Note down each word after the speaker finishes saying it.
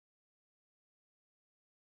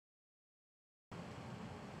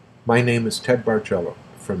My name is Ted Bargello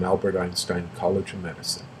from Albert Einstein College of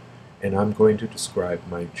Medicine, and I'm going to describe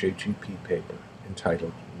my JGP paper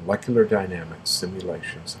entitled Molecular Dynamics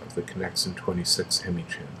Simulations of the Connexin 26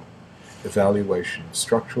 Hemichannel, Evaluation of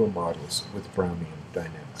Structural Models with Brownian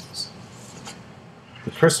Dynamics.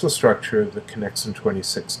 The crystal structure of the Connexin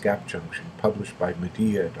 26 gap junction, published by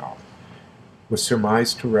Medea et al., was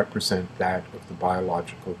surmised to represent that of the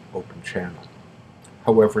biological open channel.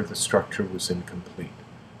 However, the structure was incomplete,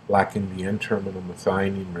 lacking the N-terminal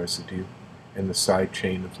methionine residue and the side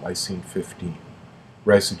chain of lysine 15,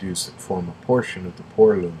 residues that form a portion of the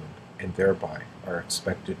pore lumen and thereby are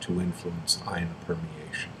expected to influence ion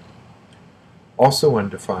permeation. Also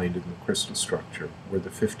undefined in the crystal structure were the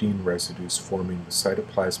 15 residues forming the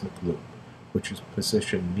cytoplasmic loop, which is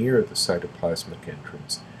positioned near the cytoplasmic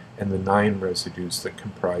entrance, and the 9 residues that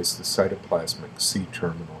comprise the cytoplasmic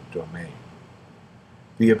C-terminal domain.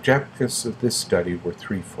 The objectives of this study were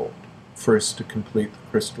threefold. First, to complete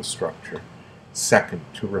the crystal structure. Second,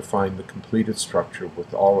 to refine the completed structure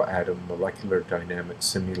with all atom molecular dynamics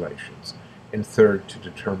simulations. And third, to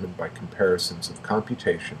determine by comparisons of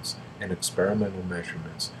computations and experimental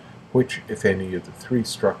measurements which, if any, of the 3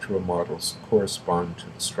 structural models correspond to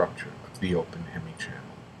the structure of the open hemichannel.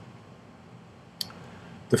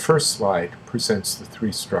 The first slide presents the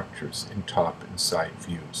 3 structures in top and side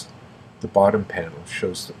views. The bottom panel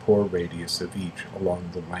shows the pore radius of each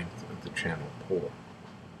along the length of the channel pore.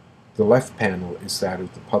 The left panel is that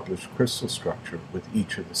of the published crystal structure with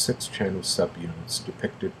each of the 6 channel subunits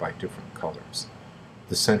depicted by different colors.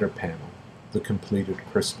 The center panel, the completed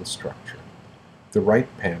crystal structure. The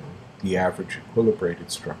right panel, the average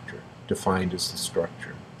equilibrated structure, defined as the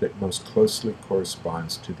structure that most closely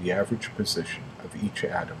corresponds to the average position of each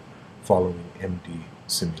atom following MD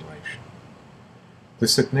simulation. The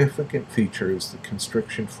significant feature is the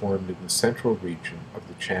constriction formed in the central region of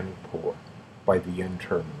the channel pore by the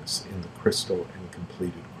N-terminus in the crystal and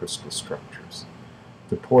completed crystal structures.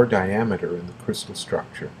 The pore diameter in the crystal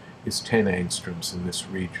structure is 10 angstroms in this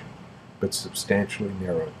region, but substantially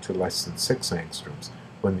narrowed to less than 6 angstroms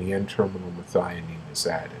when the N-terminal methionine is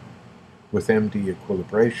added. With MD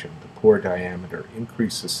equilibration, the pore diameter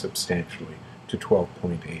increases substantially to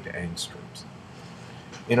 12.8 angstroms.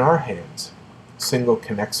 In our hands, single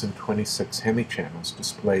Connexin 26 hemichannels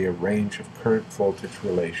display a range of current voltage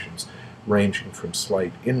relations ranging from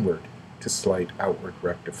slight inward to slight outward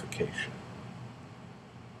rectification.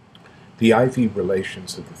 The IV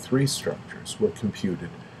relations of the 3 structures were computed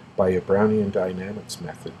by a Brownian dynamics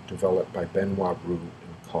method developed by Benoit Roux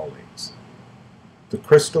and colleagues. The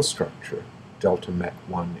crystal structure, delta met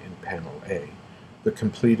 1 in panel A, the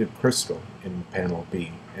completed crystal in panel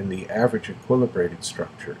B, and the average equilibrated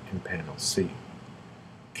structure in panel C.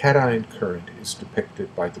 Cation current is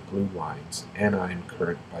depicted by the blue lines, anion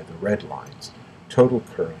current by the red lines, total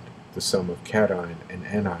current, the sum of cation and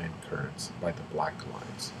anion currents, by the black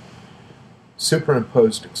lines.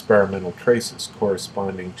 Superimposed experimental traces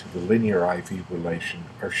corresponding to the linear IV relation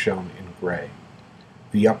are shown in gray.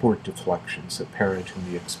 The upward deflections apparent in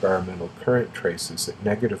the experimental current traces at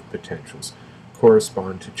negative potentials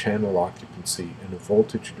correspond to channel occupancy in a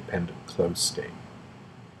voltage-dependent closed state.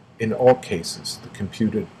 In all cases, the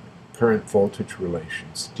computed current voltage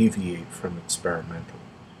relations deviate from experimental.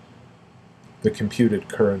 The computed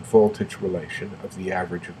current voltage relation of the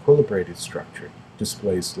average equilibrated structure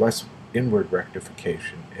displays less inward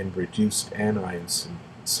rectification and reduced anion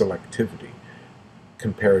selectivity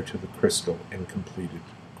compared to the crystal and completed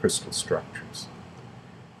crystal structures.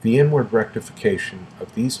 The inward rectification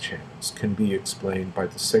of these channels can be explained by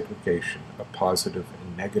the segregation of positive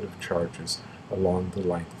and negative charges along the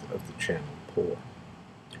length of the channel pore.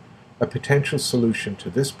 A potential solution to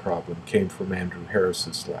this problem came from Andrew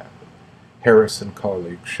Harris's lab. Harris and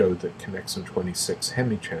colleagues showed that Connexin 26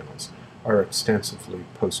 hemichannels are extensively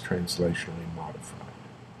posttranslationally modified.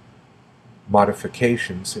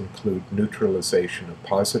 Modifications include neutralization of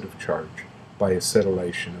positive charge by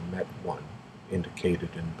acetylation of MET1,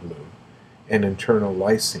 indicated in blue, and internal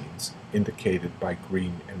lysines, indicated by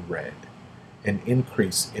green and red, an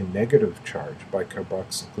increase in negative charge by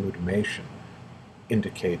carboxyglutamation,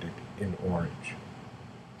 indicated in orange.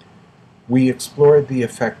 We explored the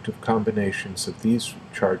effect of combinations of these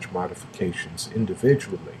charge modifications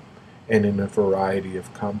individually and in a variety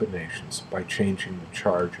of combinations by changing the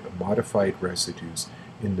charge of modified residues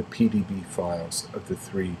in the PDB files of the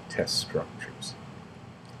 3 test structures.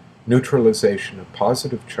 Neutralization of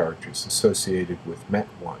positive charges associated with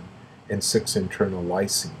MET1 and 6 internal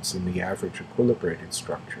lysines in the average equilibrated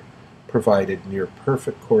structure provided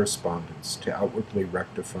near-perfect correspondence to outwardly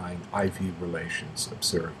rectifying IV relations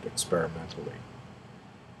observed experimentally.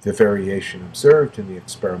 The variation observed in the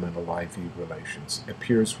experimental IV relations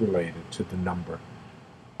appears related to the number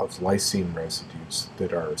of lysine residues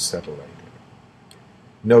that are acetylated.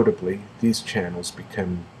 Notably, these channels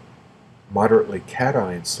become moderately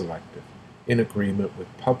cation selective in agreement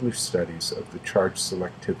with published studies of the charge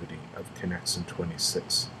selectivity of Connexin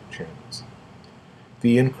 26 channels.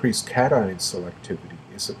 The increased cation selectivity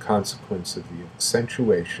is a consequence of the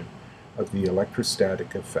accentuation of the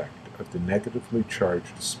electrostatic effect of the negatively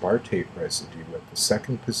charged aspartate residue at the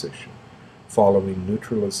second position following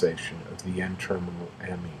neutralization of the N-terminal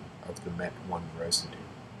amine of the MET1 residue.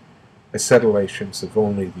 Acetylations of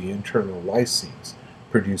only the internal lysines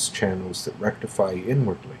produce channels that rectify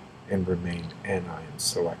inwardly and remain anion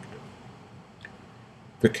selective.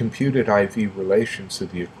 The computed IV relations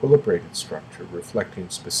of the equilibrated structure reflecting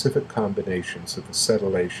specific combinations of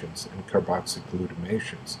acetylations and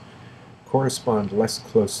carboxyglutamations correspond less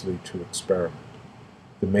closely to experiment.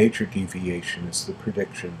 The major deviation is the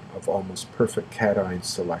prediction of almost perfect cation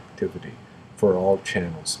selectivity for all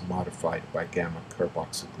channels modified by gamma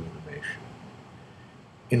carboxyglutamation.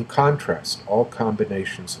 In contrast, all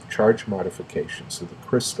combinations of charge modifications of the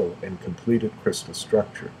crystal and completed crystal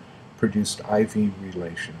structure produced IV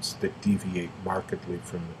relations that deviate markedly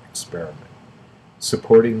from the experiment,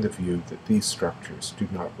 supporting the view that these structures do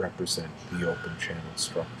not represent the open channel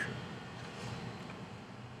structure.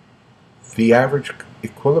 The average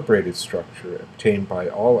equilibrated structure obtained by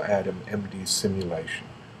all-atom MD simulation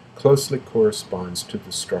closely corresponds to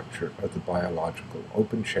the structure of the biological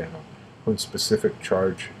open channel when specific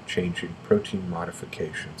charge-changing protein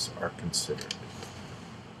modifications are considered.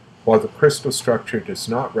 While the crystal structure does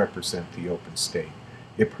not represent the open state,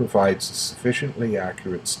 it provides a sufficiently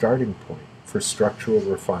accurate starting point for structural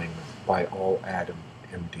refinement by all-atom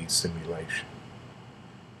MD simulation.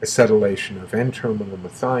 Acetylation of N-terminal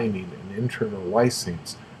methionine and internal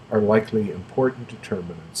lysines are likely important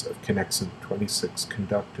determinants of Connexin 26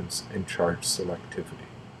 conductance and charge selectivity.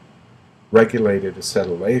 Regulated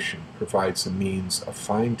acetylation provides a means of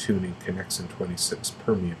fine-tuning Connexin 26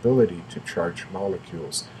 permeability to charged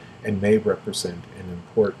molecules and may represent an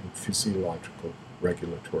important physiological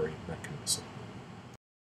regulatory mechanism.